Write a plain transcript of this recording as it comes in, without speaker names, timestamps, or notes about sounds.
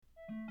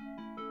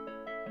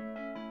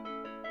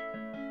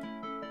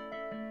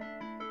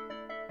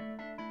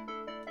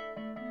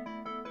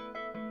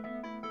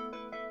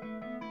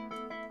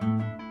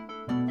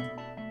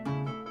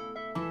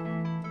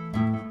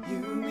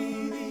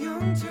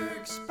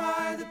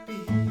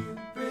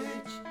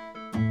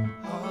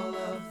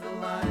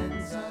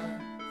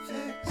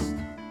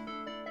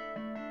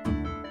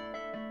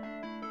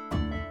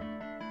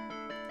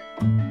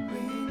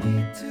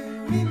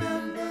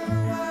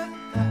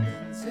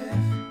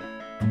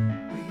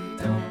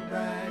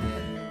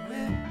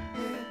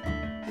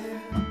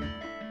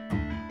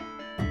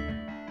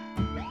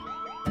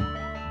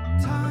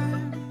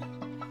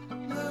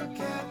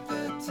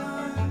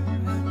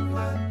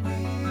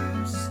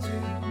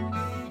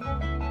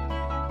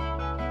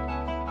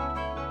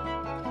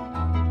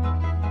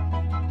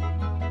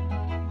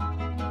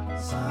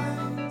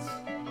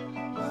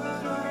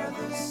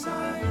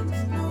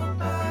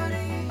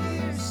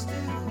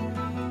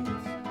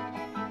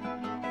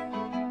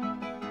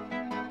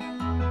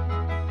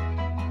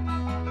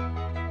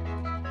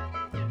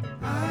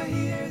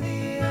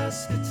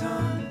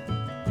Eschaton.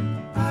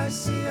 I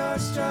see our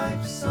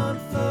stripes on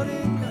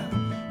floating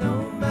ground.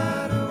 No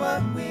matter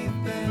what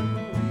we've been,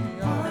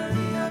 we are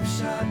the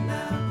upshot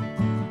now.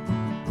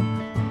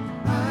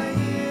 I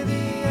hear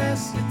the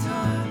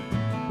Eschaton.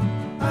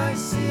 I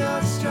see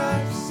our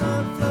stripes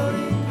on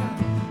floating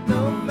ground.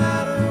 No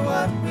matter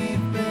what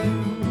we've been,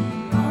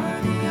 we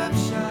are the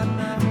upshot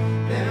now.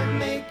 They're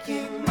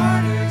making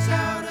martyrs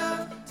out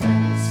of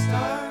tennis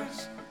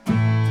stars.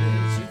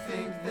 Did you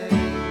think they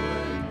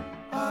were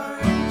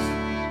ours?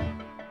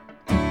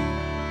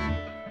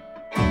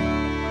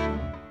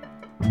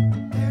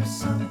 There's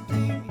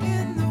something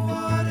in the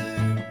water,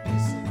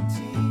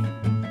 Byzantine,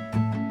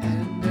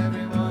 and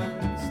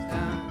everyone's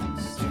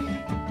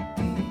downstream.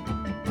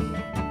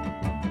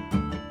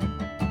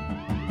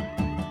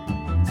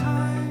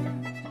 Time,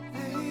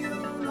 they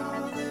own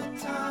all the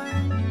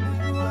time,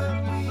 and what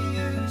we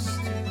used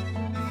to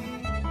be.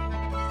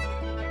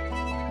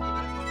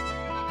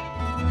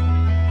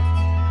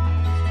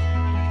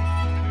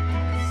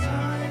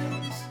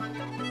 Signs,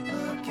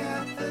 look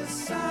at the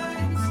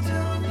signs,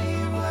 tell me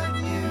what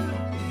you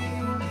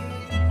believe.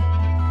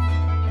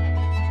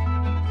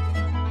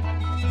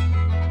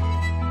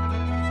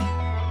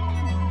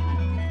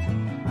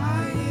 I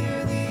hear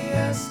the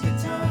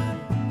Eschaton.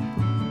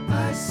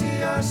 I see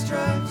our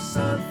stripes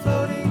on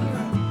floating